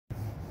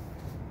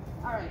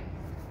All right.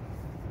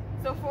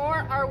 So for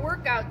our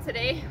workout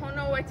today, oh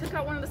no, I took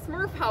out one of the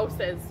Smurf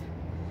houses.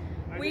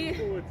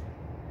 We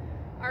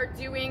are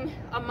doing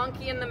a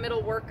monkey in the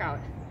middle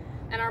workout.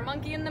 And our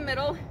monkey in the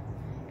middle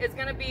is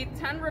gonna be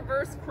 10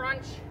 reverse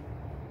crunch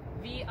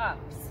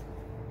V-ups.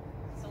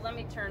 So let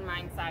me turn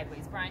mine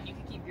sideways. Brian, you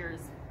can keep yours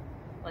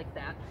like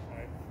that. All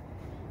right.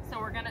 So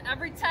we're gonna,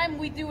 every time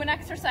we do an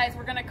exercise,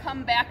 we're gonna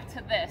come back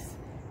to this,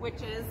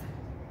 which is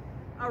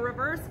a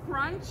reverse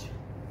crunch,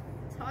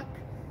 tuck,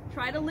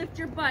 try to lift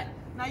your butt.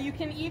 Now you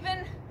can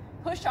even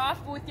push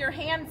off with your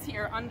hands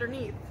here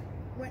underneath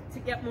to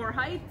get more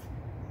height.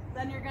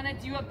 Then you're gonna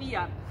do a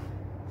V-up.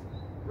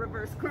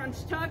 Reverse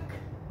crunch, tuck,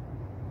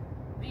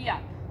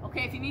 V-up.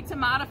 Okay, if you need to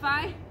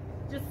modify,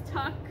 just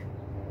tuck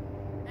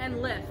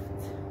and lift.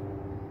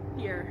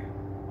 Here,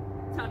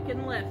 tuck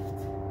and lift.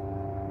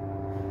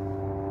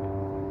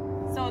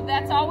 So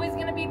that's always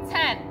gonna be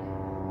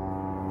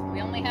 10.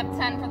 We only have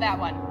 10 for that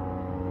one.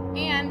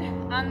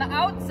 And on the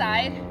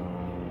outside,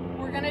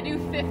 we're gonna do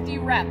 50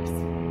 reps.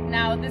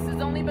 Now this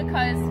is only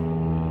because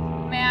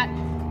Matt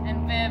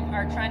and Viv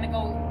are trying to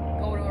go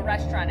to a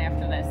restaurant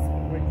after this.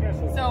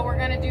 So we're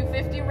gonna do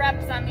 50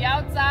 reps on the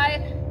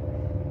outside,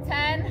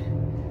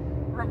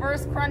 10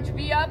 reverse crunch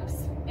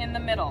V-ups in the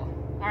middle.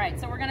 All right,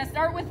 so we're gonna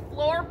start with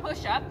floor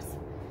push-ups.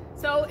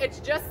 So it's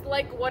just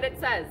like what it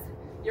says.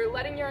 You're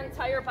letting your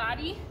entire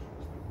body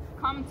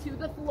come to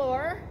the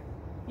floor.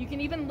 You can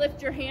even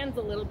lift your hands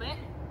a little bit,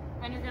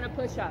 and you're gonna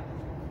push up.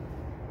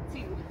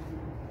 2.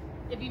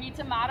 If you need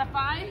to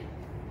modify,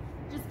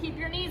 just keep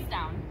your knees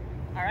down,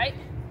 all right?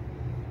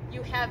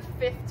 You have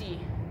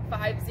 50,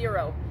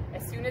 5-0.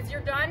 As soon as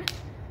you're done,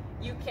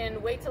 you can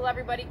wait till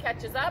everybody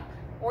catches up,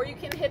 or you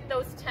can hit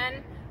those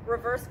 10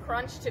 reverse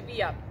crunch to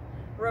V-up.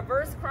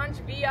 Reverse crunch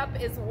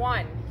V-up is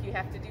 1. You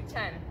have to do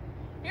 10.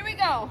 Here we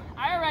go.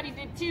 I already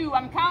did 2.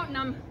 I'm counting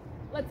them.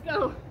 Let's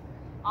go.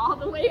 All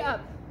the way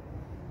up.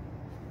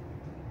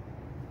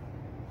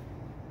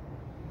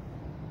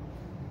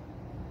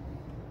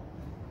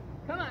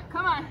 Come on,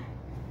 come on.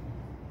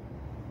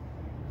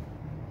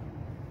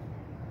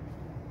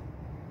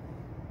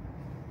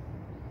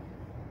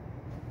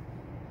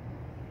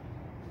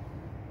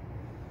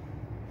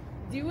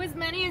 Do as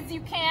many as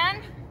you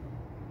can,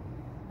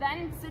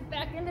 then sit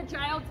back into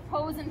child's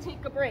pose and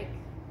take a break.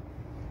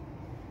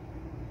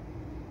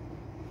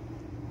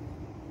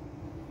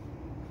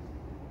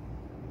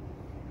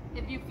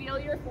 If you feel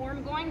your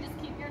form going, just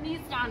keep your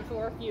knees down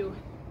for a few.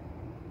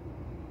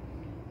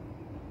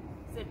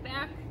 Sit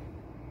back,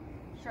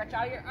 stretch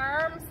out your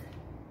arms,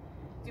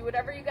 do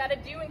whatever you gotta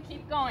do and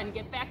keep going.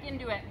 Get back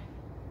into it.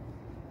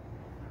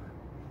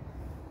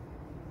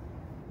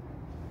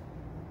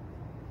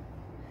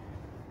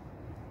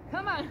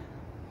 Come on.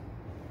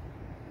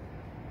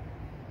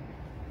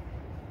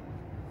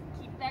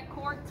 Keep that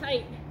core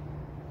tight.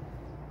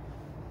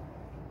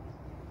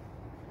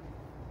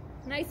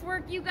 Nice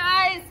work, you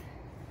guys.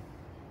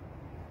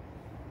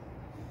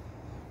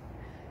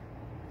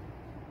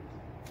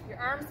 Your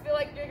arms feel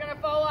like you're gonna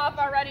fall off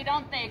already,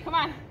 don't they? Come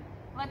on,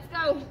 let's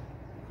go.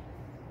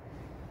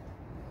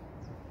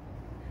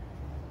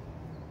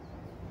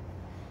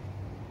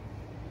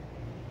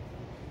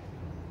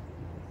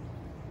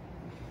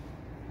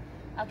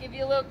 I'll give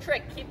you a little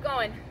trick, keep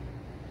going.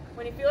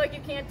 When you feel like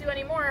you can't do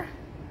any more,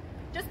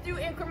 just do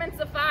increments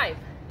of 5.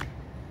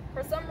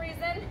 For some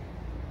reason,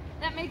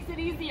 that makes it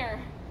easier.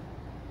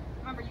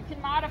 Remember, you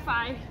can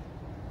modify.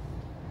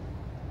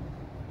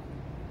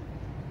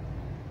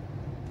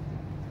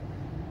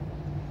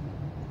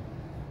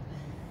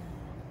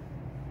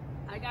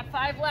 I got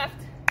 5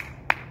 left.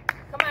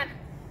 Come on,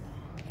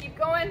 keep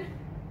going.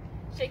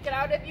 Shake it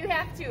out if you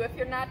have to. If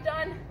you're not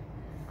done,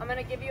 I'm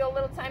gonna give you a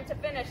little time to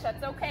finish,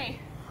 that's okay.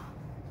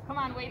 Come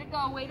on, way to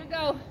go, way to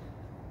go.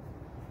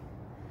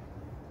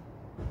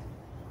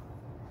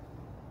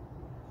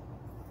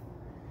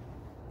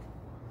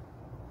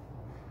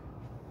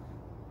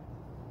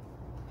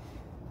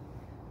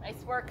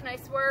 Nice work,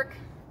 nice work.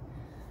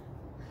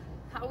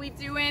 How we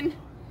doing?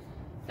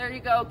 There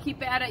you go,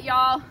 keep at it,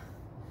 y'all.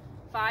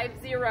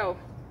 5-0.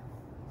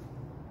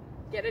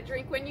 Get a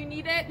drink when you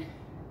need it.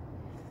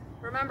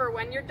 Remember,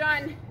 when you're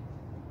done,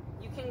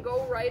 you can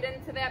go right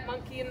into that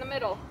monkey in the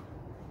middle.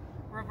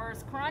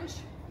 Reverse crunch,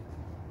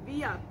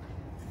 V-up.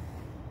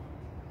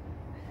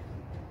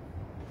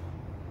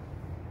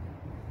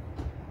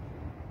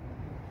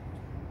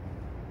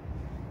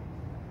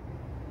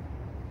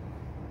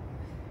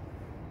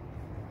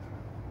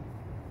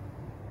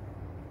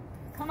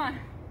 Come on.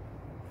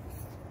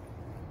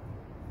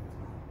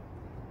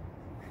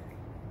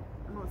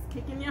 Almost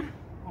kicking you.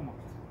 Almost.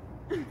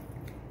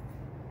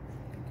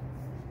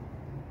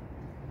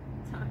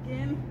 Tuck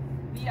in,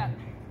 V-up.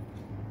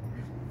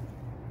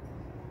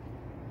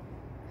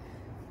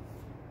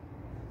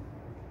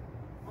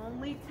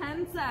 Only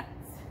 10 sets.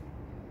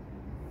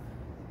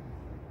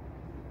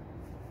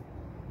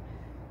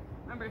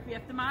 Remember, if you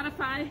have to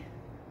modify,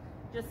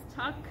 just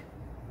tuck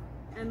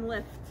and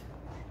lift.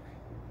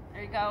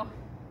 There you go.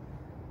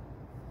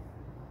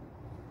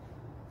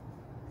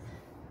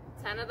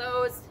 10 of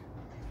those.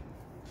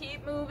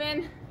 Keep moving.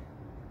 moving.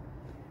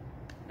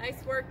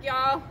 Nice work,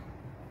 y'all.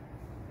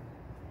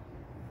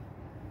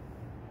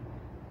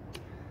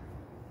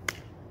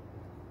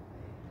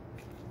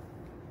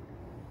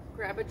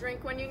 Grab a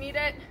drink when you need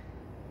it.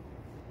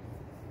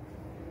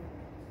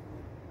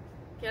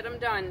 Get them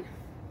done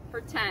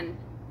for 10.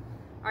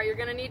 All right, you're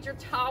gonna need your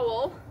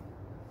towel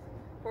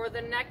for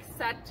the next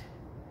set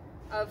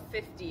of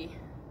 50.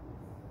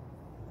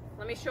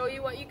 Let me show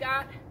you what you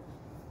got.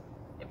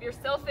 If you're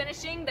still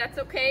finishing, that's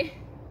okay.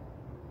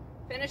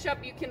 Finish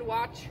up, you can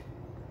watch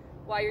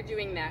while you're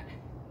doing that.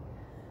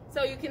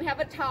 So you can have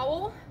a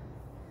towel.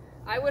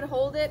 I would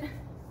hold it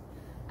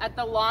at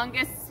the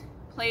longest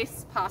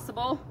place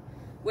possible,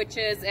 which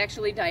is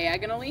actually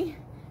diagonally,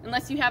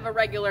 unless you have a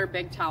regular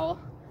big towel.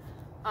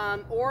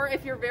 Or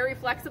if you're very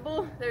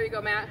flexible, there you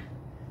go, Matt,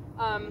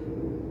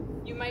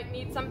 you might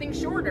need something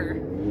shorter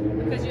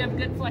because you have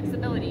good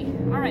flexibility.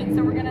 All right,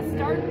 so we're gonna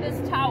start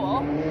this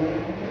towel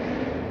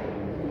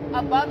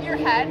above your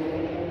head.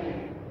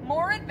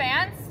 More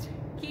advanced,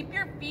 keep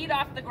your feet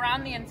off the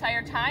ground the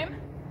entire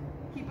time.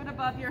 Keep it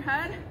above your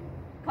head,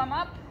 come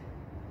up.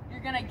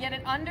 You're gonna get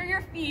it under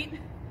your feet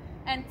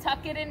and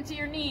tuck it into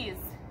your knees.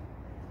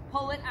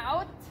 Pull it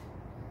out,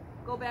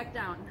 go back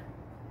down.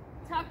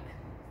 Tuck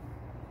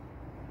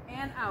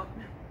and out.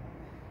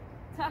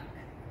 Tuck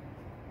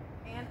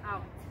and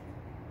out.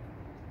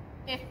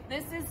 If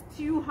this is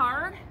too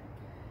hard,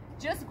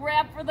 just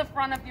grab for the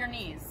front of your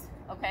knees,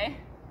 okay?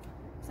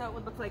 So it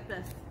would look like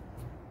this.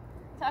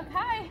 Tuck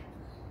high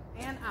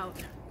and out.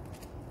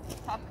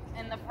 Tuck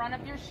in the front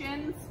of your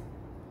shins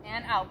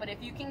and out. But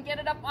if you can get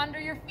it up under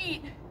your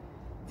feet,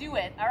 do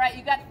it. All right,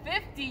 you got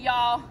 50,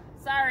 y'all.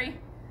 Sorry,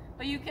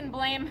 but you can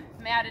blame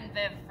Matt and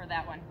Viv for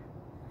that one.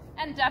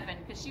 And Devin,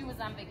 because she was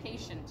on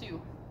vacation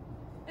too.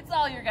 It's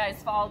all your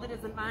guys' fault, it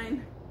isn't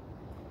mine.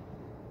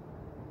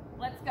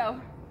 Let's go.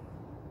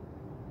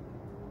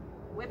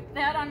 Whip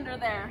that under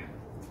there.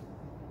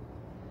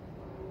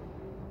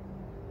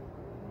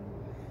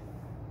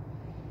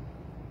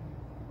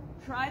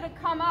 Try to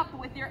come up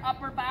with your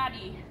upper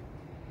body.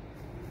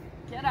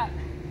 Get up.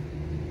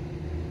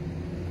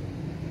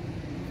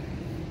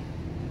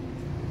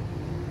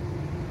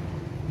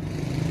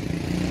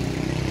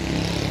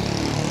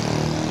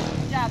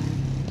 Good job.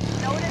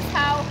 Notice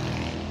how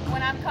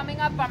when I'm coming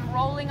up, I'm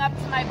rolling up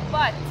to my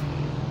butt.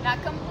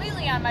 Not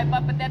completely on my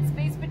butt, but that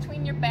space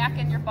between your back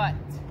and your butt.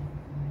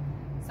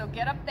 So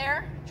get up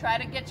there, try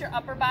to get your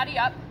upper body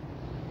up.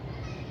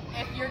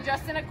 If you're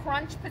just in a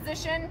crunch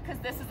position, because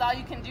this is all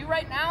you can do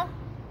right now,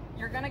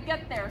 you're gonna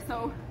get there.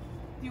 So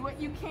do what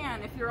you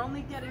can. If you're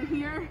only getting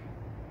here,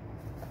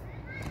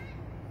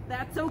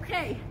 that's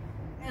okay.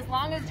 As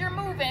long as you're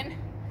moving,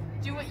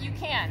 do what you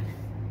can.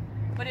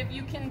 But if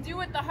you can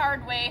do it the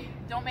hard way,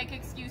 don't make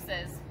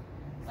excuses.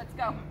 Let's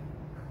go.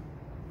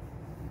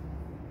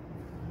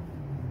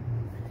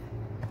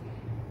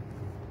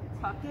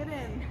 Tuck it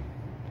in.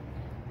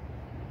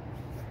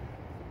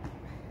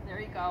 There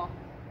you go.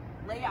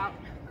 Lay out.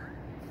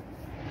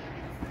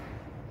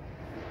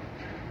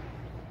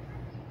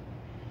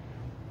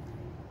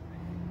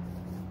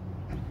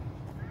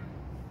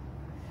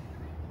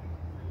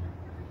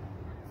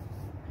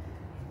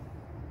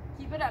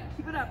 Keep it up,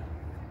 keep it up.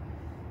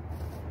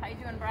 How you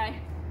doing, Bri?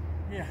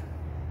 Yeah.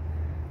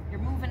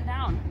 You're moving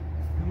down.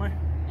 Am I?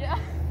 Yeah.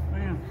 I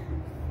am.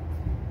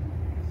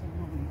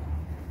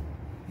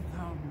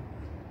 Down.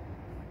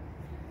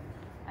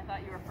 I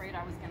thought you were afraid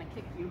I was gonna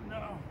kick you. No,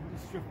 I'm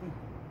just stripping.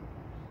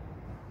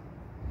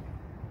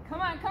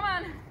 Come on, come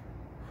on.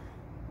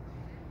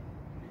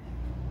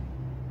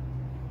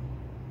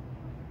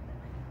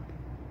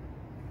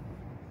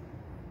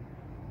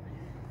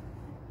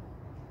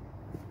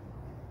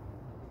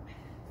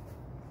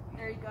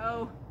 There you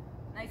go.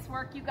 Nice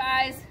work, you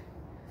guys.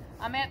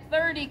 I'm at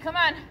 30. Come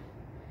on.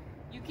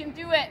 You can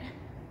do it.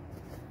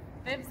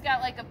 Viv's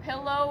got like a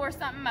pillow or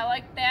something. I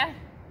like that.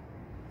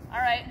 All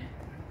right.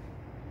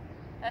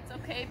 That's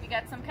okay. If you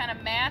got some kind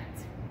of mat,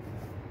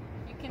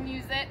 you can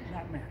use it.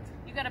 Not mat.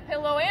 You got a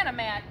pillow and a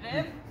mat,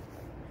 Viv.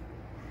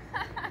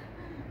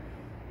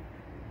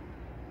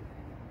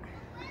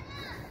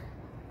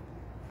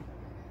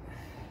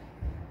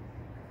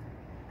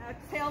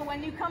 Exhale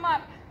when you come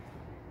up.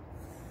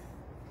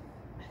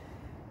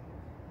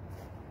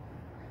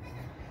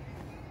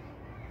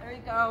 There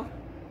you go.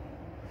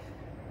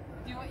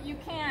 Do what you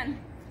can.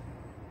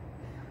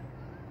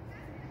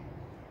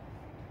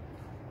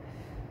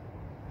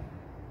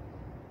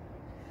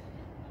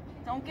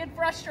 Don't get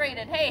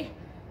frustrated. Hey,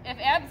 if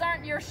abs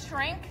aren't your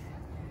strength,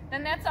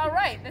 then that's all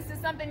right. This is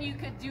something you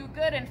could do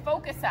good and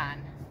focus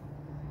on.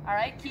 All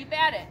right, keep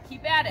at it.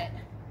 Keep at it.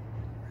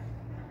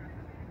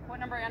 What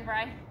number are you on,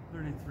 Bri?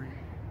 33.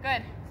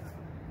 Good.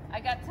 I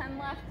got 10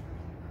 left.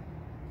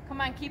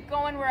 Come on, keep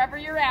going wherever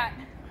you're at.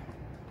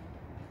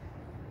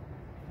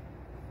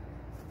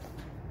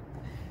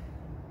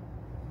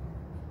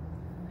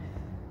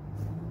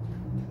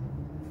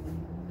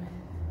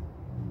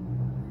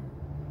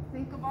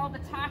 Think of all the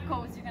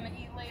tacos you're gonna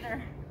eat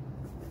later.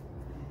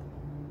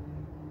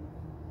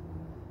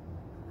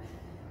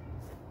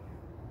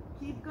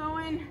 Keep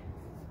going.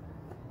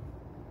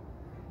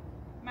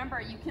 Remember,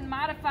 you can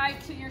modify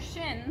to your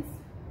shins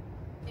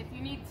if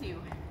you need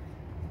to.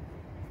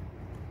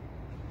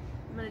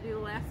 I'm gonna do the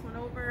last one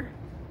over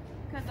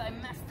because I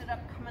messed it up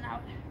coming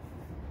out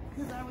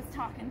because I was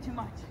talking too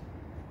much.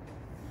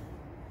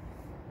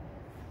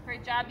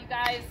 Great job, you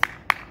guys.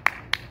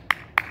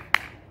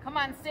 Come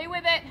on, stay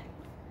with it.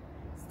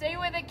 Stay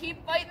with it,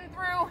 keep fighting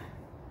through.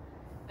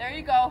 There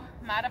you go.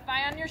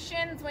 Modify on your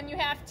shins when you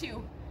have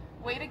to.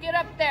 Way to get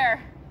up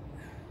there.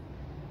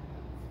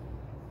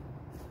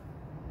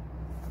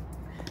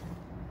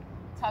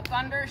 Tuck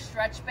under,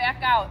 stretch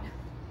back out.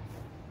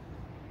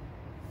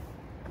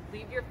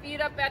 Leave your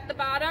feet up at the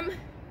bottom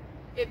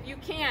if you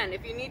can.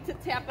 If you need to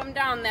tap them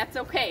down, that's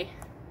okay.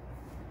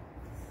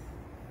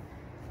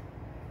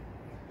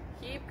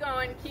 Keep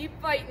going, keep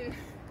fighting.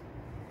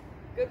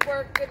 Good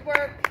work, good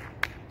work.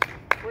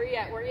 Where you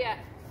at, where you at?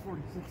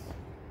 46.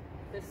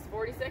 This is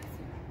 46?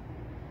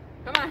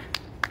 Come on.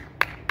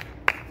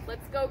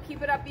 Let's go,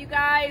 keep it up, you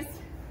guys.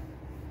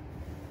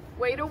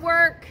 Way to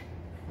work.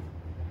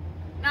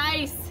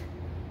 Nice.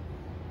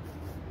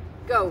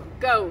 Go,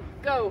 go,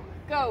 go,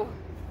 go.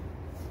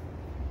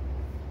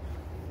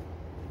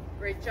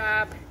 Great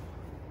job.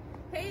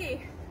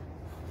 Hey,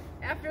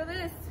 after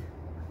this,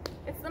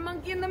 it's the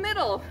monkey in the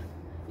middle.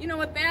 You know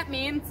what that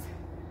means.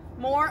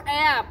 More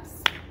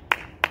abs.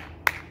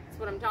 That's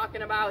what I'm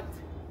talking about.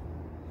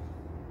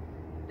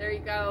 There you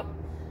go.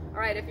 All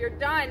right, if you're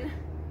done,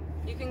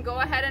 you can go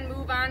ahead and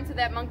move on to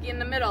that monkey in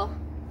the middle.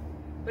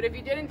 But if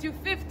you didn't do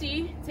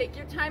 50, take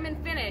your time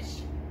and finish.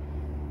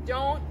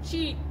 Don't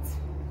cheat.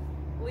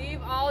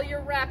 Leave all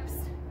your reps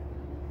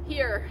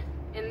here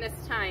in this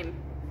time.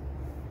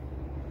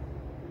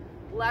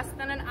 Less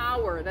than an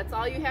hour. That's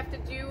all you have to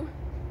do,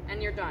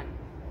 and you're done.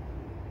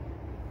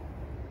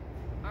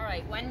 All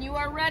right, when you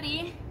are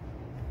ready,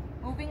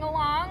 moving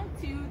along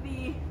to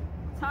the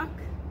tuck,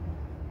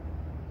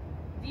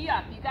 V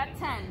up. You got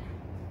 10.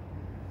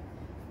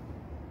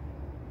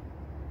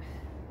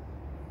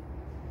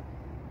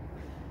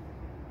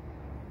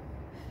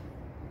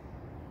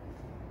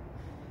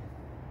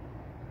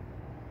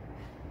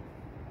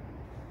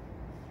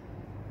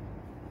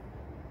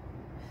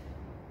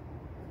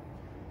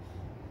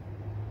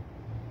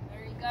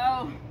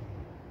 Go.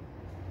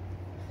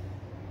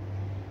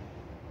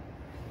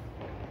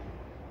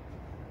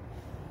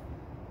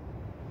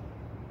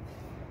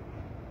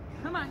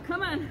 Come on,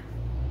 come on.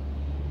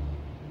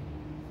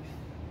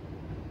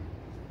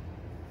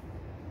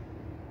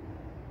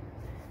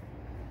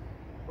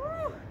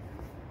 Woo.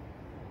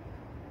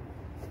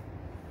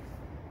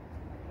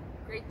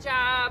 Great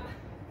job.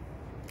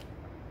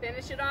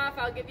 Finish it off.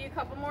 I'll give you a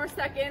couple more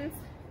seconds.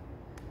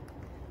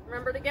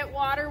 Remember to get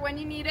water when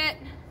you need it.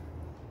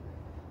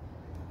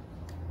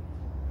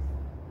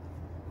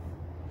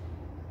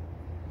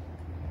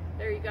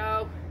 There you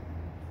go.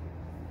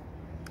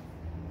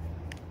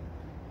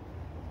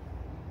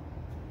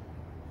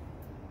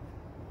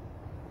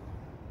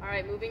 All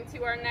right, moving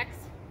to our next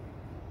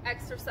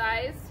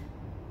exercise.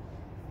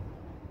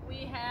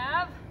 We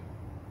have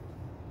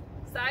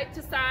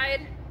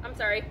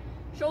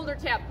shoulder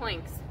tap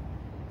planks.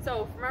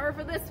 So remember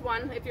for this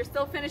one, if you're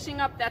still finishing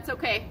up, that's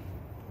okay.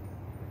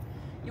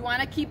 You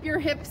want to keep your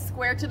hips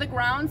square to the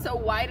ground, so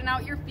widen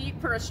out your feet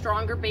for a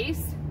stronger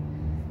base,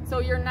 so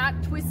you're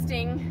not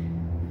twisting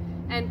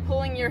and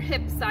pulling your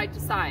hips side to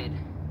side.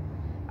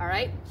 All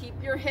right, keep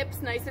your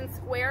hips nice and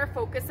square.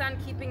 Focus on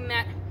keeping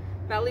that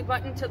belly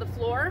button to the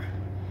floor.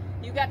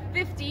 You got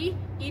 50,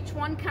 each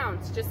one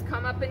counts. Just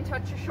come up and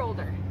touch your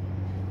shoulder.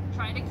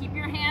 Try to keep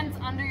your hands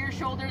under your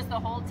shoulders the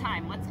whole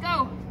time. Let's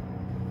go.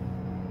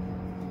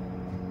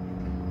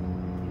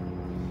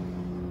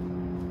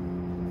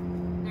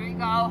 There you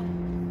go.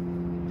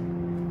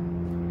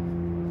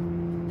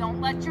 Don't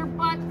let your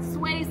butt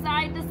sway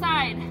side to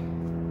side.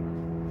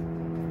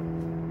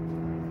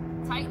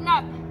 Tighten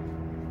up.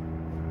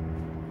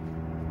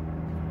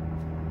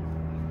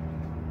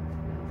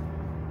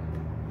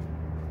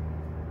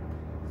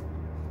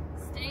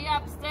 Stay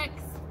up,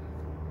 sticks.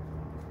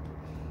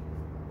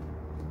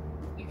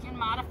 You can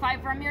modify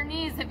from your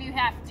knees if you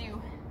have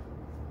to.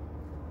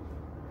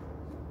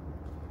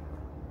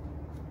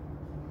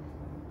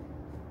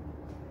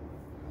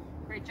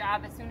 Great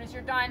job. As soon as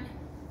you're done,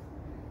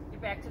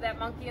 you're back to that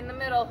monkey in the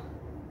middle.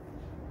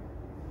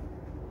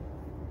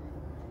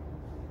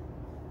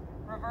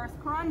 Reverse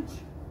crunch,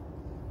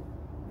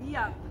 V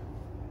up.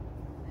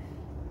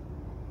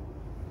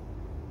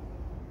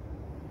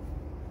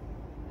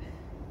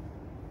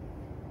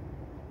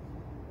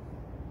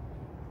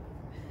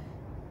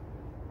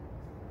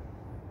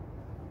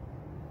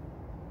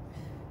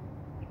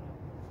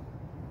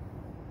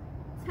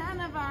 Ten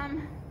of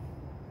them.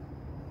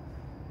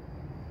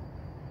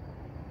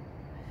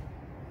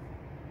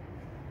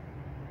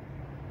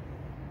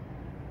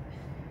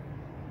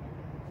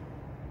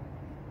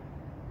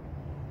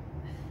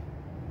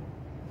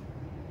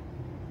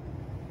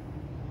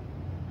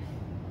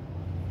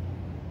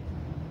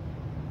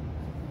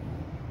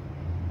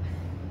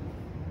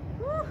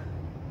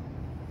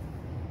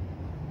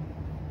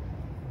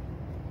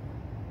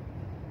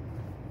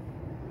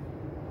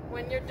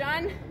 When you're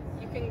done,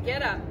 you can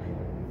get up.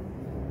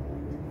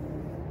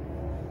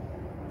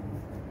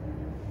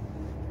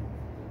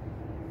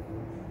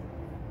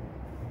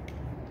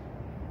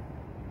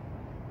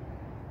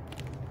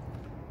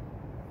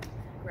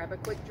 Grab a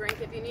quick drink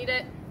if you need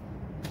it.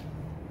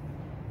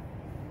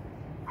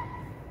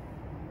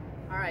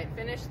 All right,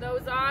 finish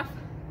those off.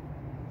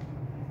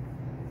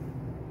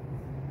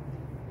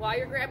 While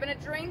you're grabbing a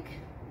drink,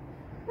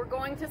 we're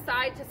going to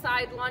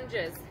side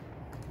lunges.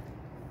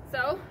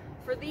 So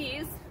for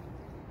these,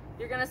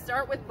 you're gonna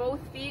start with both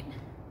feet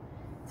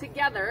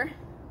together.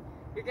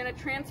 You're gonna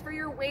transfer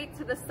your weight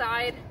to the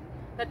side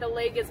that the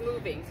leg is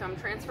moving. So I'm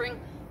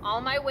transferring all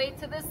my weight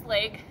to this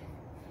leg.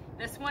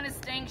 This one is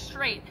staying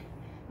straight.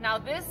 Now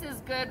this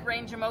is good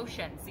range of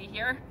motion. See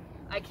here?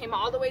 I came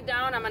all the way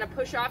down. I'm gonna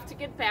push off to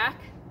get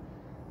back.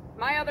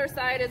 My other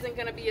side isn't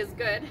gonna be as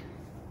good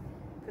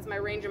because my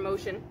range of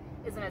motion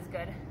isn't as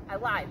good. I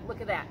lied,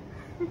 look at that.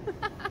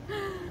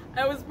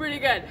 That was pretty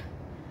good.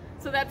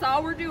 So that's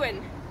all we're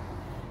doing.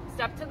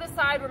 Step to the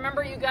side.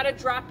 Remember, you gotta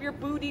drop your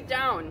booty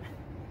down.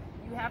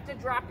 You have to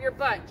drop your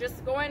butt.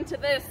 Just going to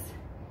this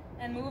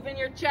and moving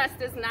your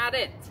chest is not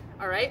it,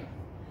 all right?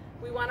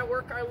 We wanna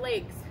work our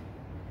legs.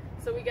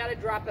 So we gotta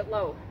drop it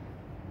low.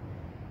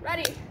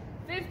 Ready,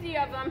 50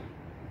 of them.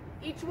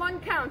 Each one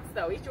counts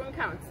though, each one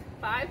counts.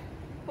 5,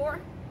 4,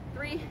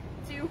 3,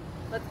 2,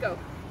 let's go.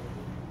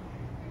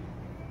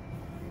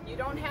 You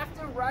don't have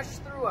to rush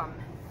through them.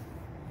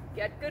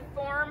 Get good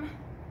form,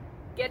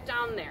 get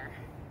down there.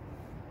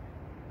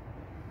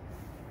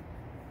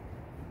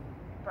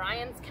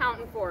 Brian's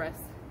counting for us.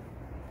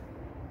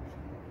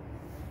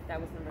 That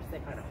was number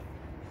 6. I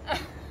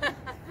know.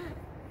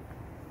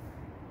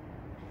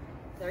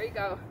 There you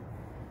go.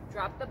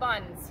 Drop the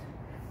buns.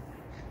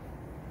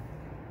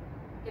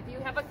 If you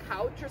have a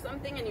couch or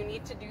something and you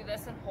need to do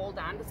this and hold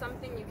on to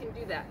something, you can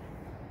do that.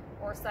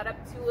 Or set up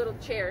 2 little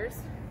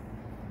chairs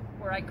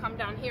where I come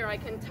down here, I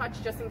can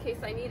touch just in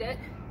case I need it.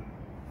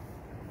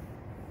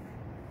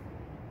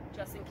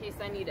 Just in case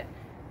I need it.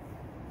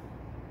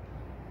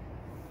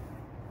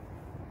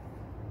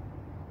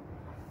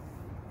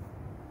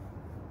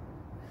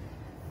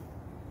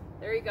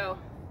 There you go.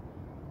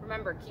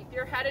 Remember, keep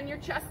your head and your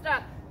chest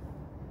up.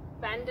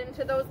 Bend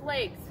into those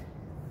legs.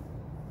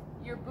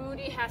 Your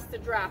booty has to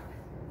drop.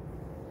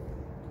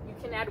 You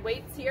can add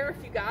weights here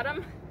if you got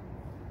them.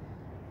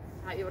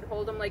 You would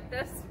hold them like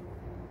this.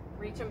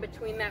 Reach them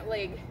between that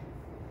leg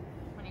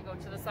when you go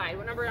to the side.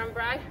 What number on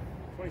Bri?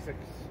 26.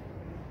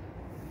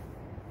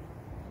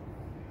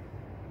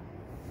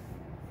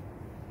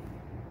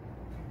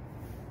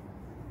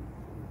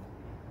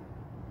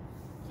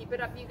 Keep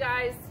it up, you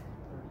guys.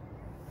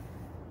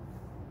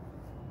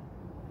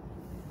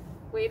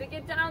 Way to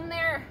get down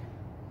there.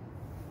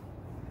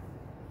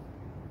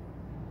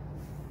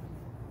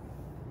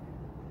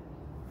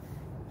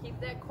 Keep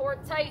that core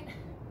tight.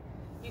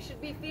 You should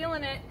be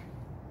feeling it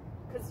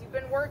because you've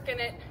been working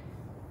it.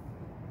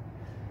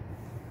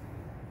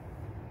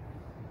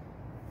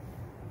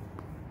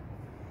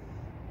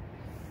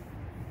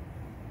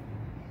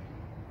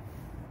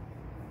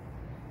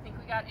 I think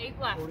we got 8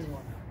 left.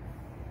 41.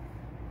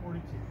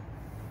 42.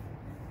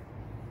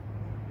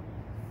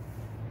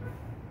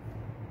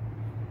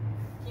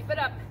 Keep it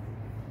up.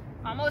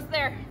 Almost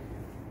there.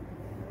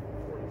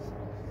 46.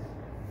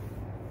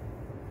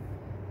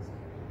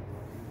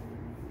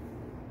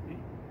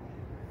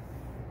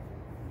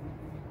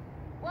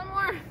 1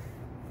 more.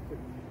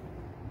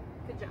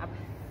 Good job.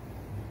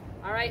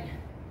 All right.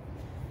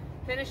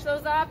 Finish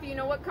those off. You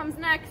know what comes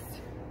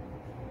next.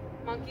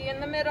 Monkey in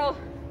the middle.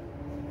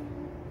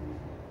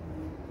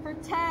 For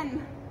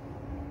 10.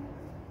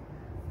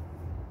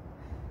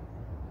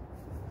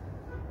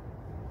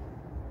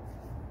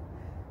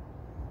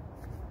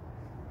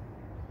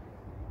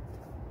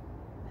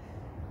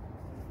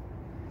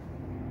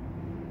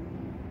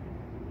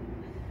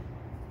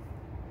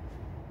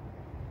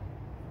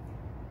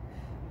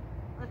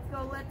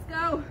 Let's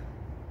go.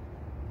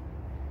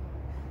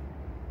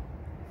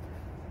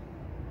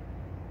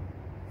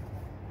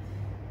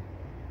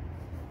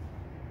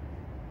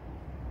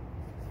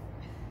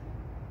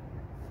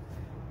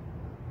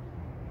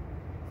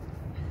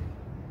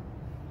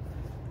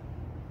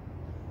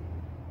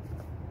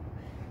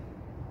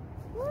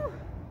 Woo.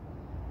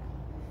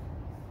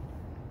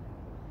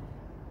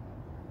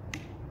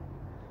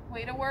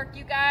 Way to work,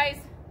 you guys.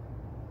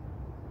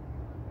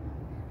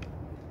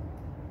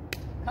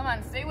 Come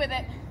on, stay with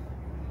it.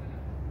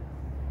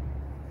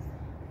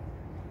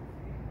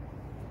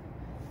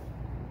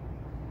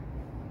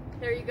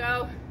 There you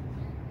go.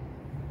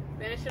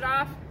 Finish it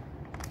off.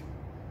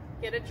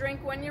 Get a drink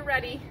when you're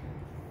ready.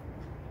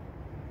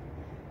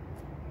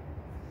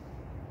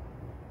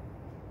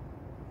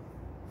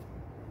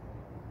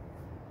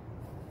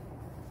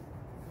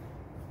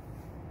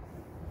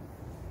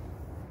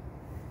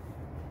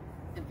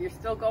 If you're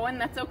still going,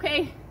 that's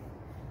okay.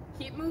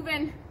 Keep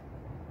moving.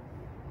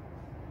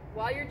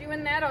 While you're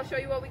doing that, I'll show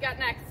you what we got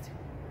next.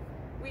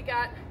 We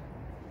got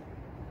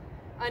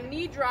a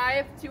knee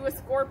drive to a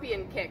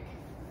scorpion kick.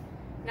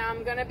 Now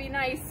I'm gonna be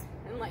nice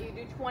and let you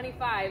do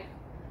 25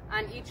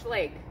 on each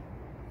leg.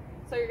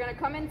 So you're gonna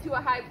come into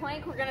a high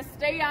plank. We're gonna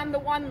stay on the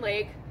one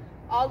leg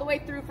all the way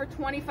through for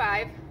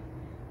 25.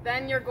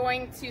 Then you're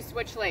going to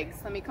switch legs.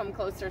 Let me come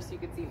closer so you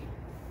can see me.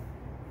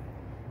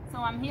 So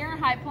I'm here,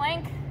 high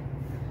plank.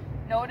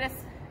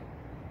 Notice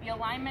the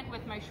alignment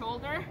with my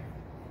shoulder.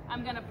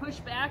 I'm gonna push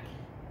back,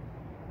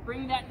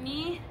 bring that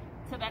knee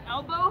to that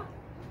elbow,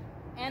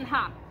 and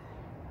hop.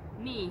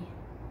 Knee,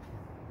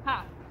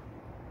 hop,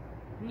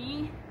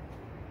 knee,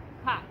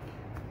 hop.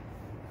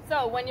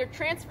 So when you're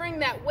transferring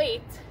that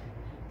weight,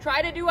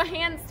 try to do a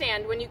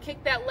handstand when you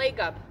kick that leg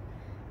up.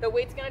 The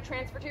weight's gonna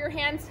transfer to your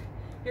hands.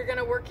 You're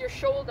gonna work your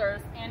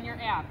shoulders and your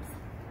abs.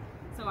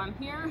 So I'm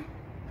here,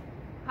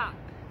 hop,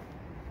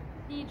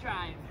 knee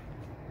drive,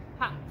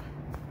 hop.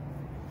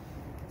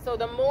 So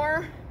the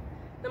more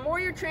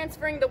you're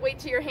transferring the weight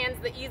to your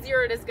hands, the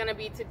easier it is gonna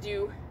be to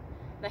do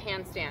the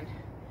handstand.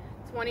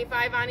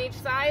 25 on each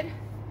side.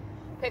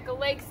 Pick a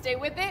leg, stay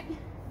with it.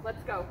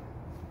 Let's go.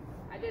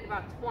 I did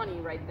about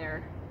 20 right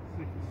there,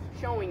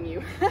 showing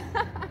you.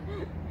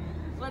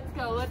 Let's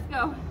go, let's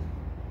go.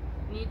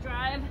 Knee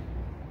drive,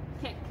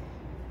 kick.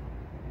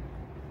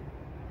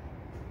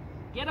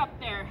 Get up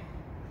there.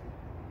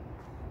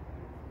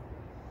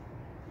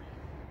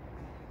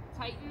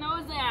 Tighten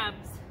those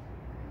abs.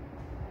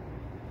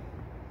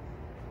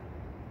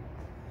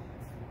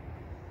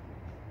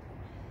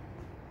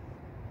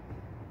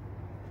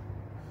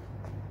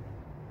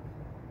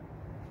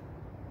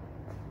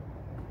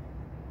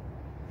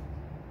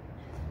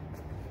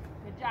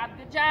 Good job,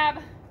 good job.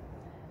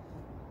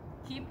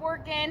 Keep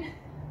working.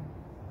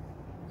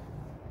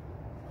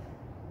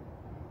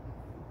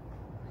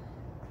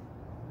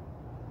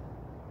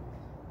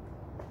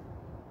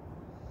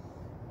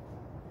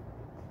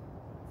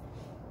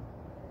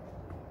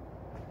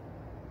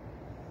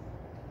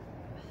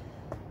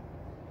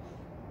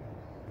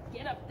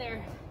 Get up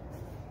there.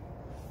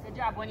 Good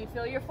job. When you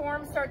feel your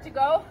form start to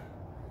go,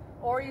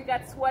 or you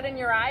got sweat in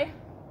your eye,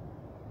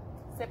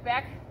 sit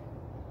back,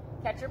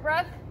 catch your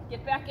breath,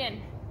 get back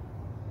in.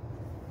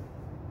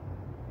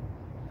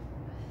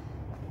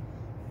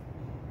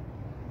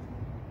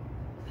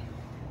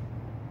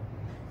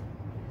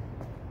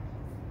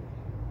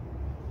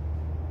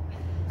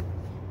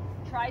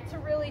 Try to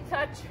really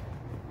touch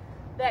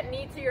that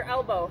knee to your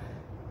elbow.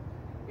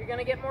 You're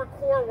gonna get more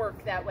core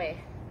work that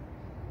way.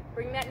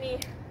 Bring that knee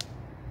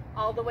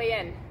all the way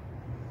in.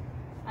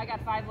 I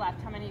got 5 left.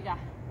 How many you got?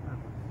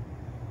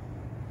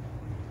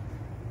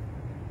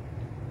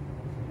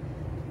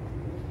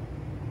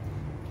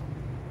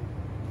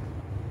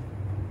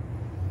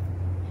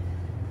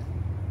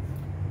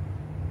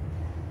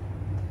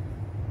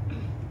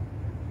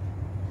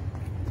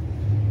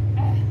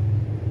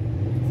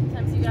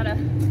 Sometimes you gotta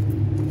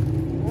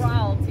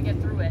growl to get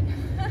through it.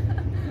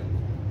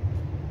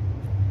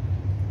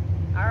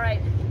 All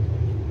right,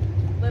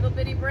 little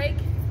bitty break.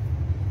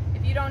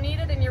 If you don't need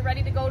it and you're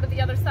ready to go to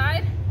the other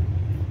side,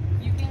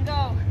 you can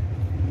go.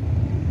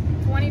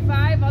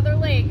 25, other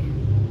leg.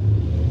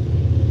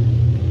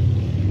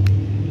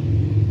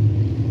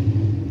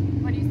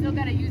 But you still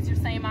gotta use your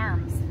same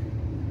arms.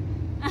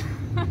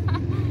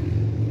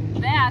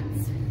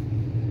 That's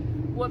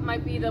what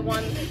might be the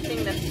one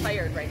thing that's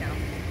tired right now.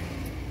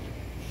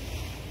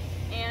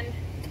 And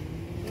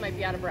you might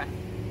be out of breath.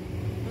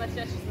 Unless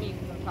that's just me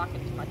because I'm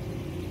talking too much.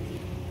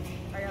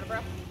 Are you out of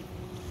breath?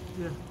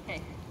 Yeah.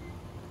 Okay.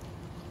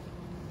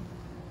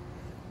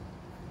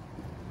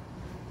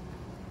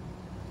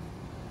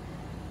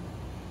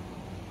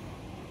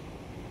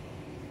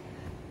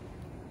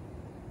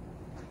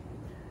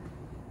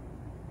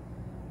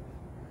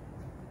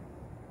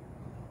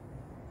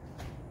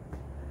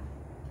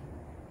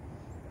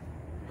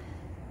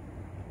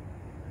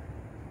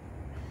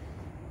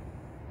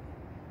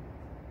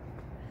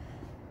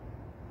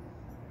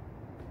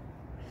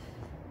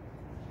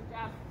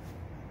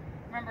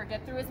 Remember,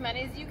 get through as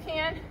many as you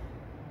can.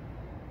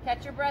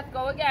 Catch your breath,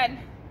 go again.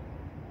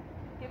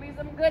 Give me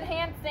some good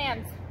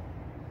handstands.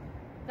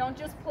 Don't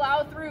just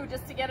plow through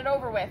just to get it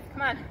over with.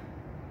 Come on.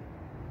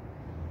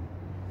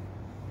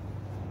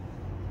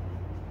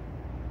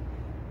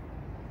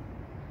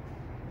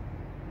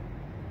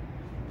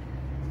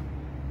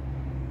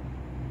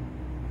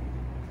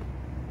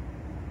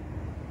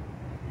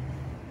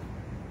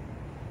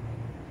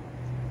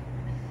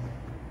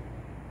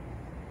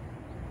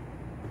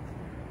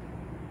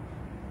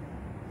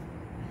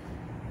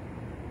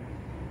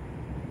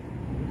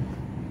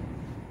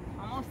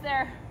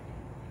 There.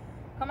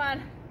 Come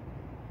on.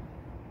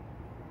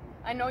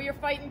 I know you're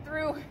fighting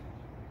through.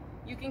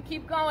 You can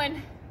keep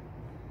going.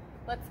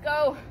 Let's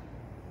go.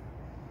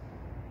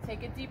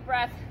 Take a deep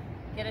breath.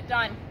 Get it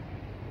done.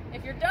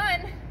 If you're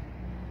done,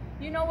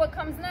 you know what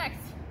comes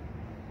next.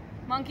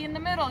 Monkey in the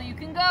middle. You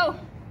can go.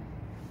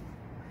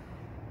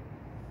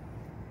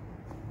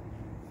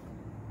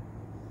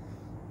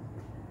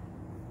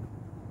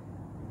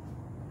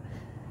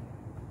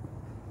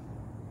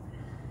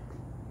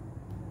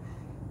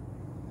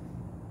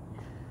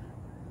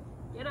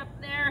 Get up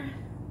there.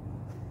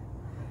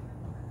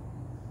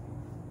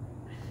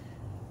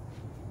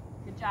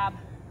 job.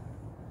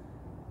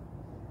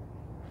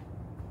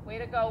 Way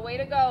to go, way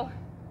to go.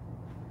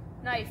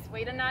 Nice,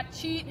 way to not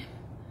cheat.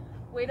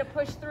 Way to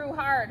push through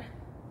hard.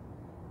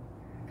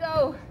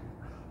 Go.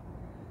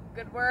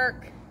 Good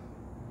work.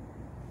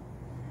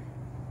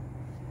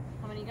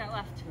 How many you got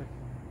left?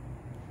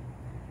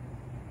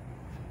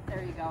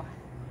 There you go.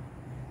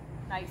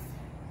 Nice.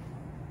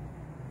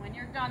 When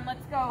you're done,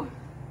 let's go.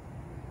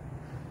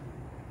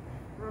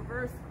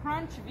 Reverse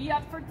crunch, V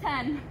up for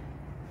 10.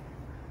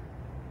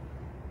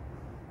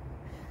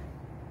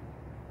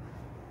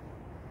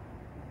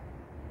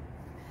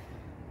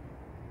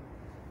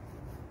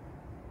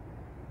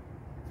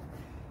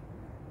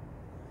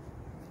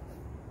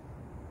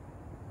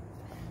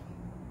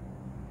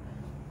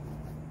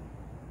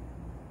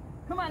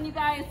 Come on, you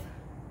guys.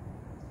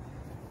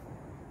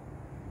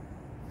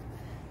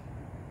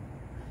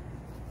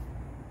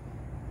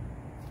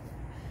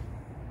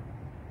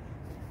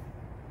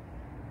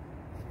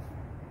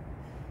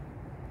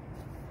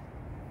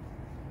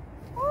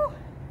 Woo.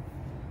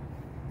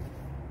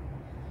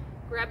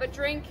 Grab a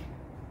drink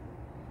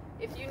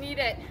if you need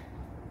it.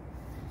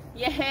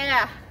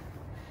 Yeah.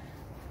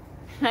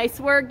 Nice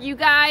work, you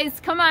guys.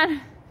 Come on.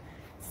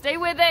 Stay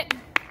with it.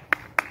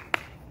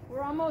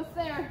 We're almost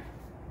there.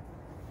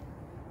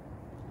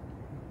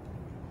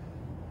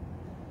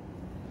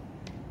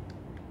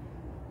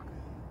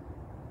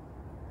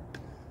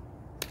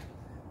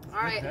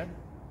 All right.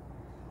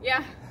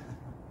 Yeah.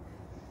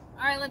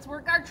 All right, let's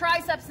work our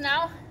triceps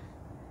now.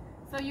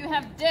 So you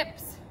have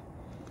dips.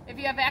 If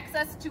you have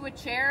access to a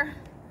chair,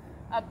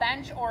 a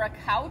bench, or a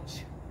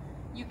couch,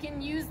 you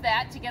can use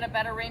that to get a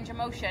better range of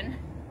motion.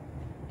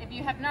 If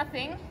you have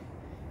nothing,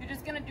 you're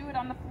just gonna do it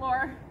on the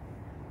floor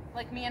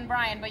like me and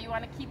Brian, but you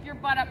wanna keep your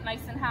butt up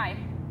nice and high.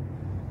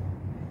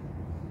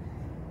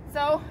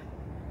 So,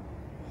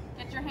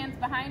 get your hands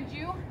behind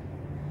you.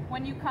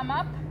 When you come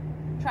up,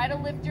 try to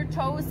lift your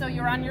toes so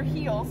you're on your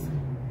heels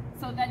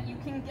so that you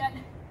can get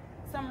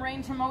some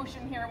range of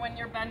motion here when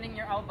you're bending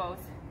your elbows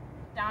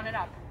down and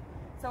up.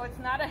 So it's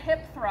not a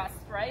hip thrust,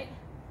 right?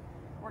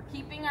 We're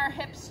keeping our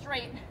hips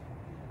straight.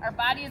 Our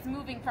body is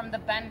moving from the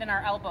bend in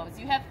our elbows.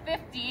 You have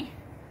 50,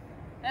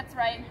 that's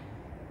right.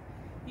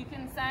 You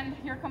can send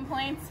your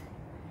complaints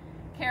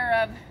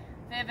care of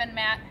Viv and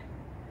Matt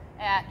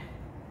at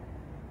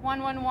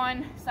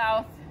 111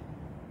 South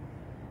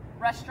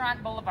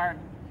Restaurant Boulevard.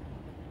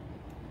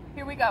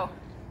 Here we go.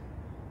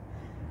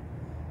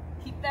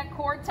 Keep that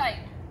core tight.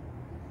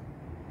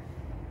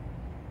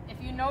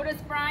 If you notice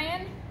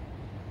Brian,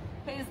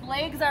 his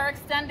legs are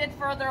extended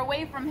further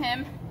away from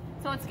him,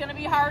 so it's gonna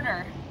be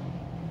harder.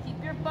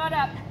 Keep your butt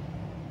up.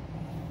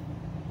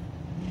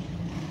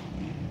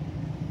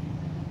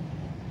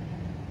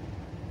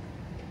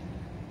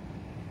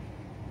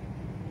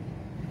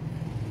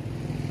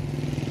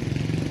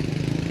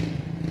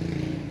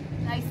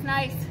 Nice,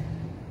 nice.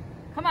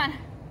 Come on.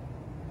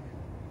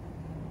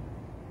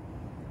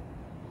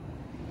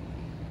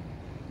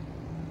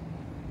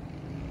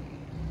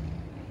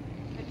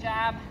 Good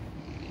job.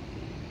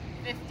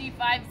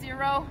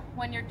 50-5-0.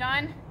 When you're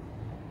done,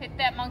 hit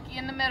that monkey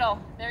in the middle.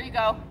 There you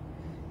go.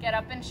 Get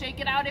up and shake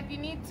it out if you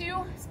need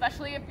to,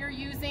 especially if you're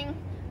using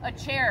a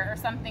chair or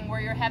something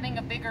where you're having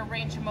a bigger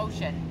range of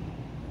motion.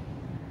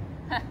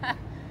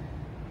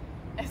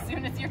 As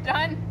soon as you're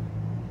done,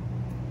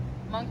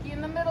 monkey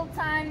in the middle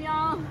time,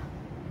 y'all.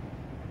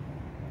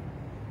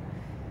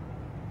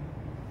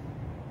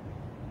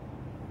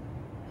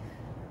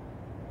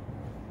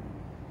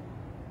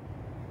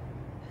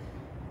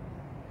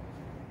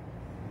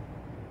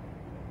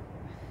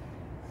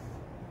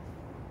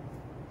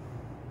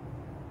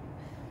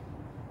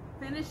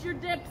 Finish your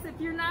dips if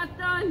you're not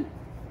done.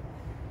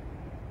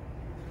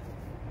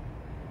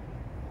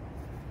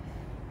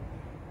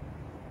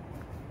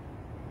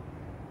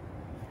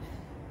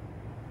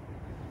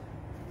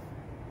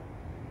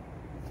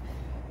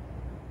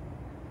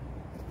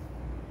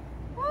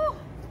 Woo.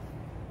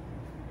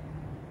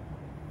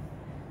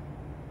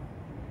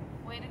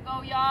 Way to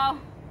go, y'all.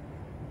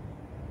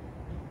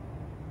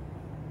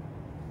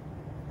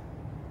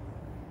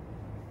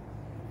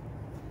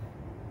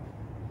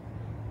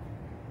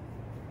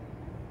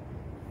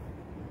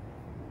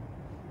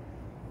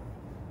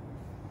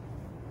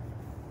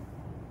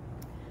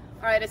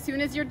 All right, as soon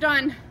as you're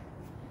done,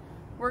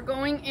 we're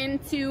going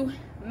into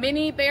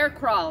mini bear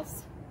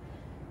crawls.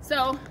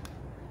 So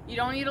you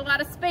don't need a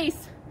lot of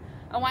space.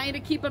 I want you to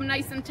keep them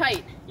nice and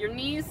tight. Your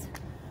knees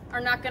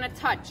are not gonna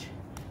touch.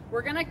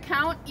 We're gonna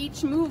count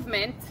each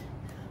movement,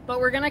 but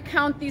we're gonna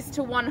count these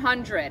to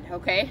 100,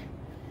 okay?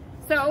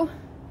 So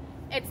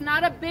it's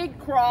not a big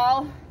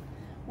crawl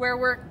where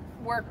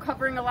we're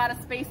covering a lot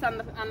of space on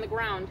the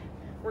ground.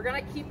 We're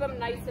gonna keep them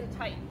nice and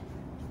tight.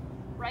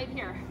 Right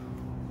here.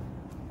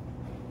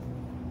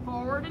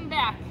 Forward and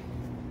back.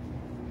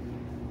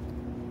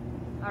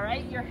 All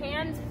right, your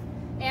hand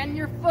and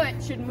your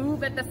foot should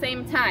move at the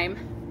same time,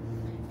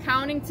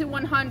 counting to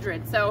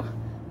 100. So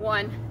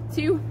 1,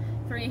 2,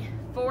 3,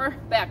 4,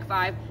 back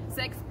 5,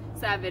 6,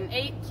 7,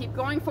 8. Keep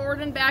going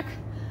forward and back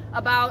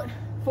about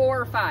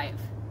 4 or 5.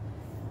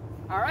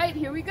 All right,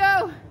 here we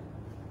go.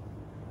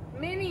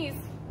 Minis.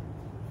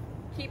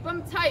 Keep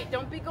them tight.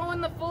 Don't be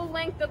going the full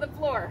length of the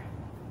floor.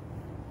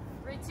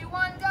 3, 2,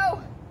 1,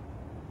 go.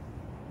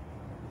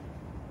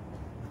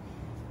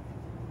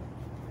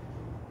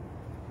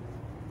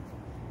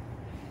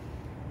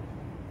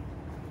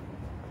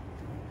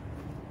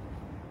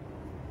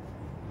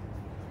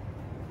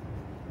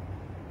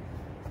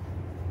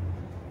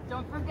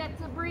 Don't forget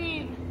to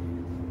breathe.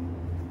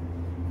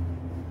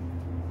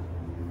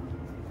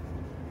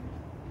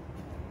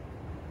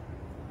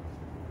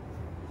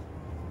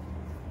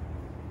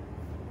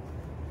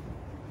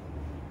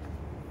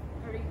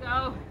 There you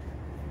go.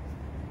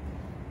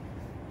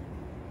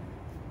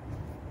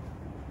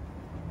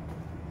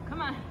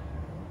 Come on.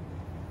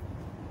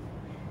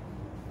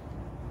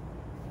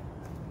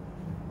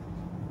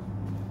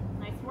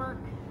 Nice work.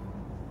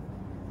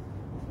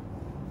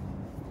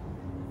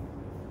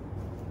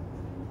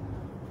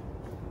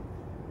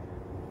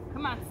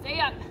 Come on, stay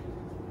up.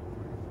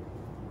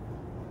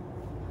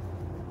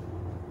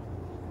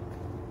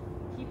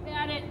 Keep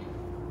at it.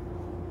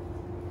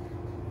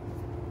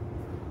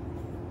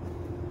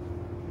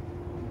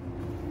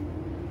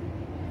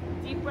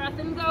 Deep breath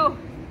and go.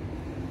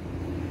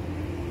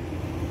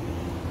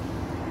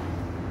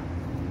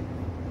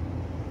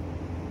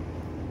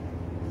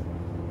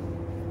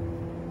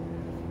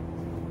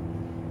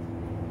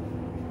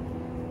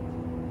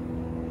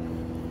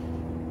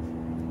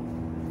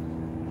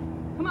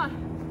 Come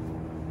on.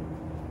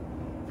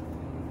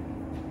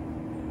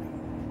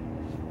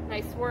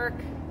 Nice work.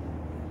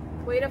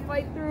 Way to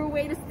fight through,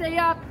 way to stay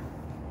up.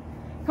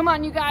 Come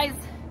on, you guys.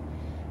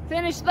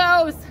 Finish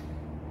those.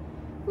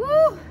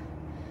 Woo!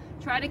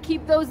 Try to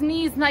keep those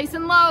knees nice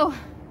and low.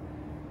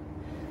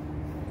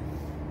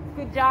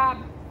 Good job.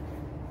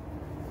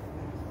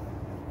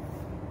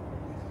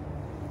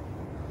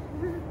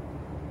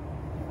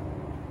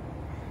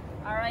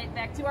 All right,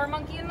 back to our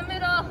monkey in the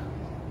middle.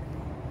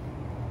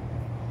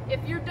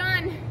 If you're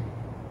done,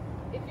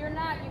 if you're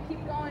not, you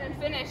keep going and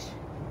finish.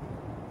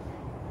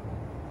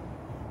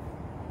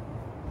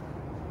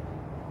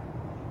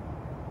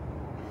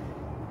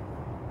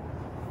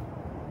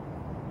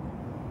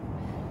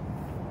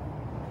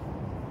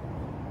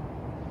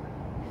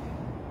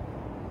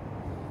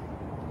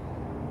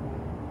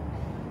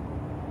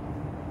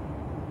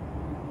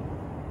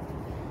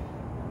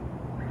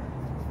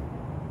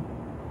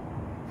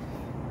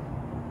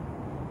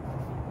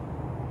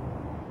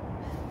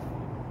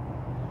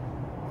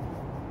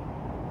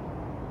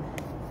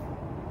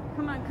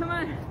 Come on, come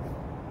on.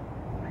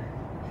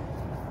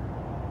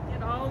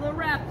 Get all the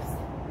reps.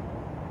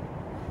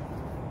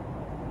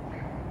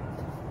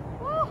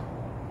 Woo.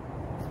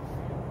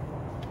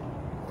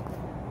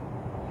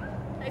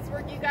 Nice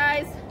work, you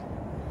guys.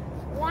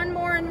 One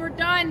more and we're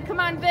done.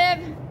 Come on, Viv.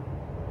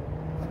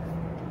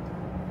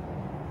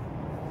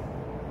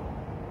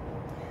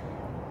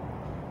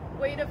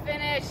 Way to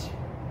finish.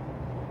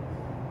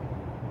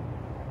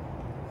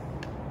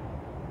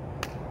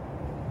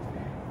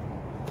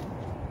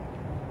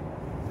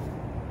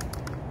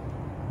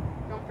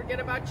 Forget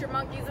about your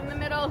monkeys in the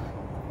middle.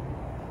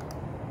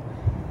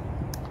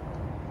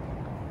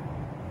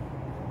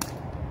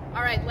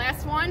 All right,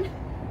 last one.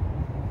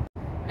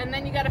 And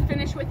then you got to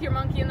finish with your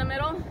monkey in the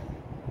middle.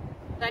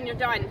 Then you're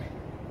done.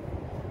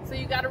 So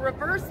you got to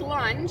reverse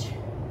lunge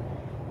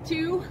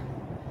to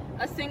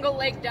a single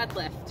leg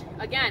deadlift.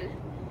 Again,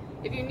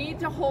 if you need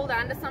to hold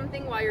on to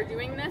something while you're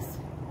doing this,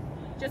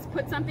 just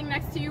put something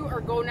next to you or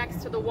go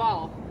next to the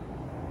wall.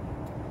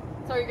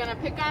 So you're gonna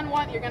pick on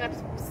one, you're gonna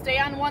stay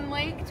on one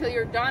leg till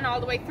you're done all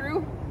the way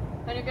through.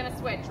 Then you're gonna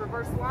switch,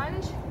 reverse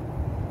lunge.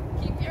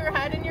 Keep your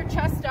head and your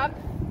chest up.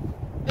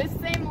 This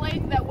same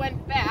leg that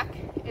went back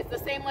is the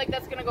same leg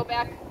that's gonna go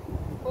back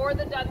for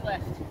the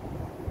deadlift.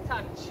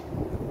 Touch.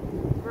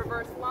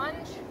 Reverse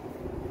lunge.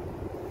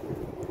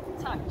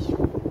 Touch.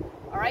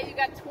 All right, you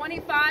got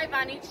 25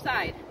 on each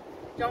side.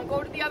 Don't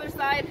go to the other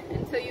side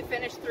until you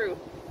finish through.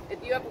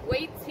 If you have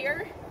weights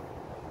here,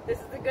 this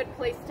is a good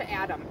place to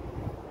add them.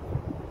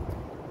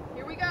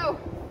 Here we go.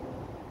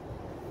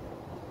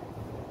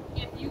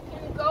 If you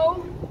can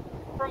go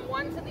from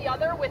one to the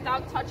other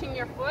without touching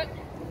your foot,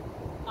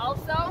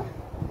 also,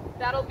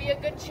 that'll be a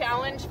good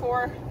challenge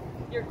for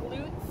your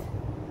glutes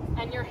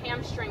and your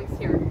hamstrings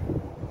here.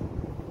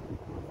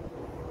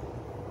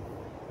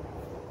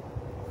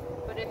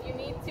 But if you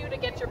need to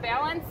get your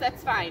balance,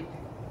 that's fine.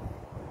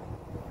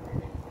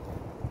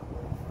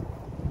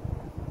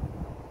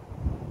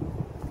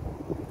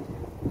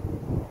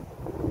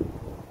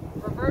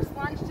 Reverse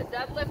lunge to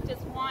deadlift is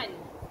 1.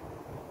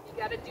 You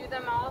got to do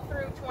them all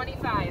through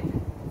 25.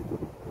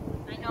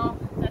 I know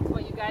that's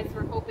what you guys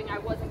were hoping I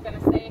wasn't going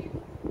to say,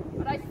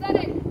 but I said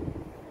it.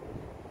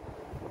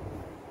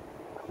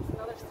 It's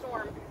another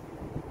storm.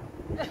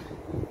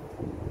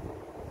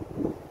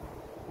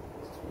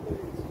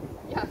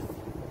 Yes.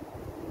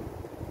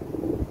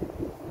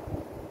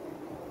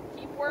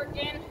 Keep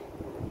working.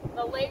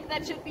 The leg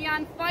that should be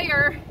on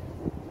fire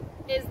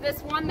is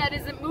this one that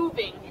isn't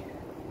moving.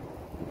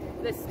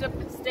 This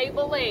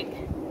stable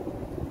leg.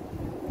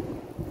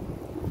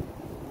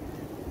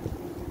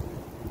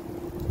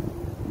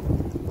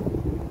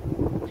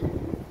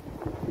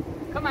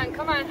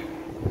 Come on.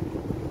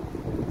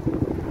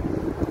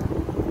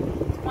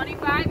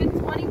 25 and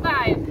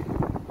 25.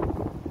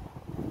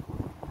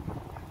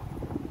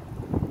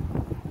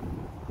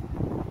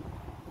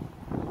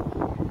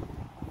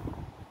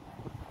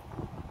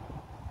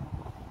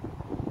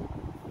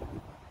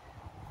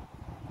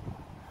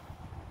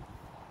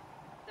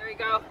 There you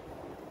go.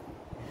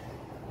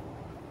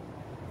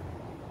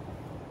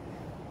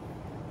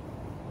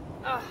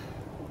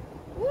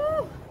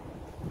 Woo!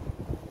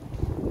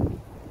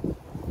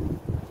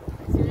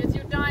 As soon as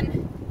you're done,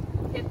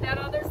 hit that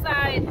other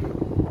side.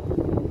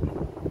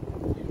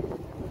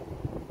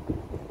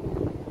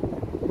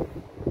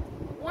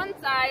 One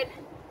side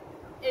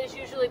is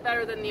usually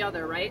better than the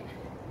other, right?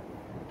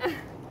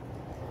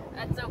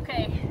 That's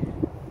okay.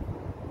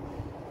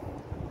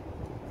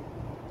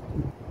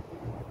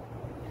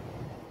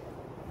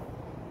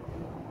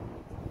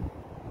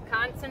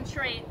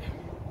 Concentrate.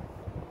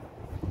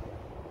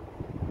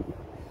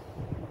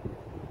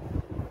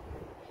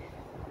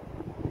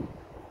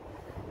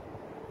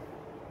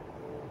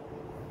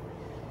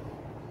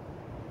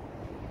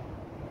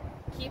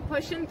 Keep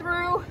pushing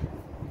through.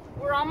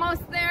 We're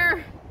almost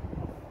there.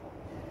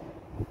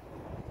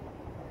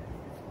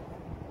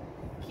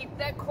 Keep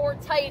that core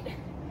tight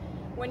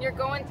when you're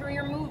going through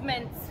your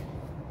movements.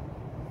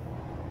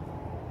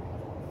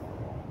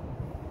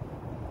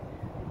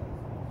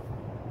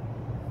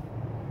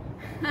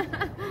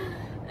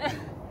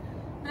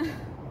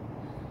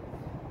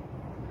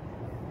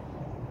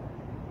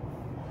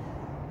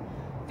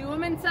 Do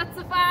them in sets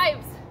of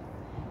 5s.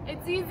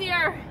 It's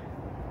easier.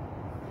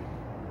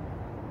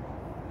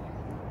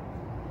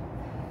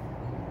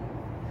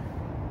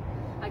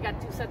 I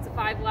got 2 sets of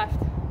 5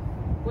 left.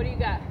 What do you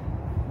got?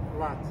 A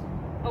lot.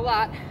 A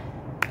lot.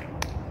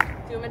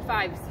 Do them in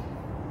 5s.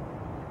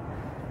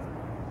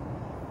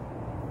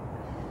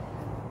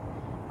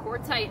 Core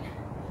tight,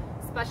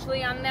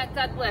 especially on that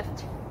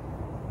deadlift.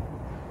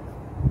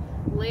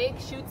 Leg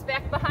shoots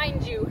back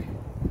behind you.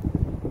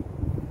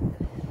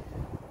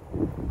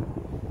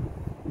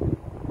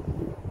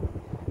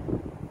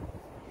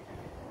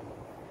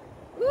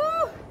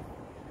 Woo!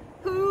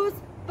 Whose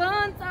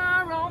buns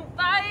are on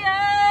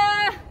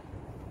fire?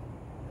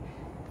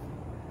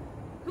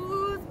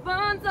 Whose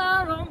buns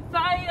are on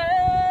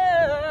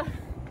fire?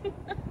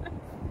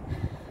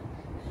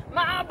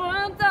 My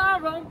buns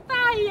are on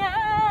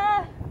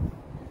fire.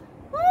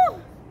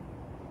 Woo!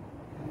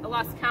 I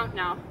lost count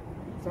now.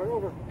 Start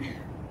over.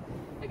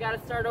 I gotta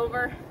start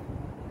over,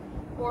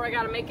 or I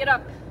gotta make it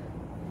up.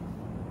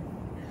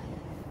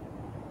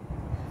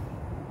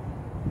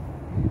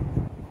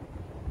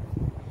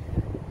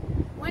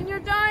 When you're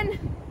done,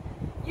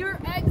 your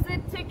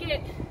exit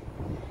ticket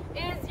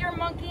is your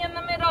monkey in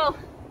the middle.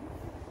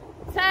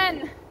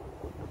 10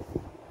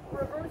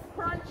 reverse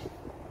crunch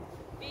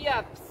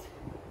V-ups.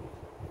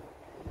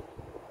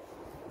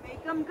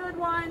 Make them good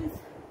ones.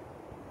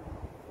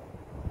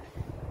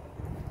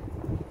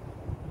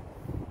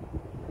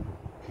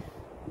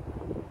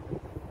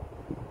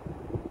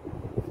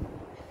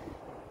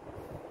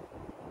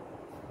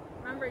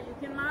 Remember, you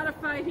can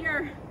modify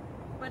here,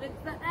 but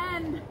it's the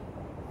end,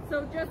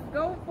 so just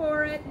go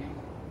for it.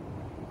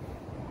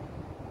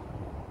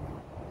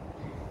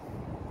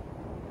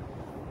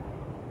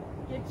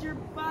 Get your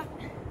butt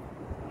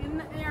in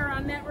the air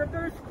on that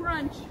reverse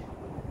crunch.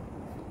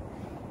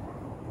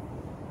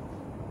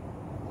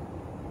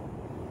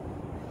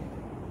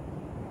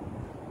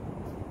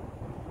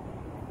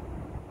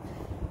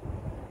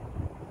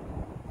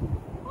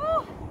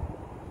 Woo.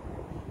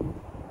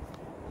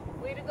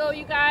 Way to go,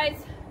 you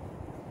guys.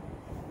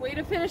 Way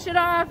to finish it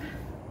off.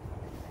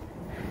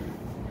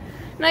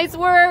 Nice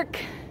work.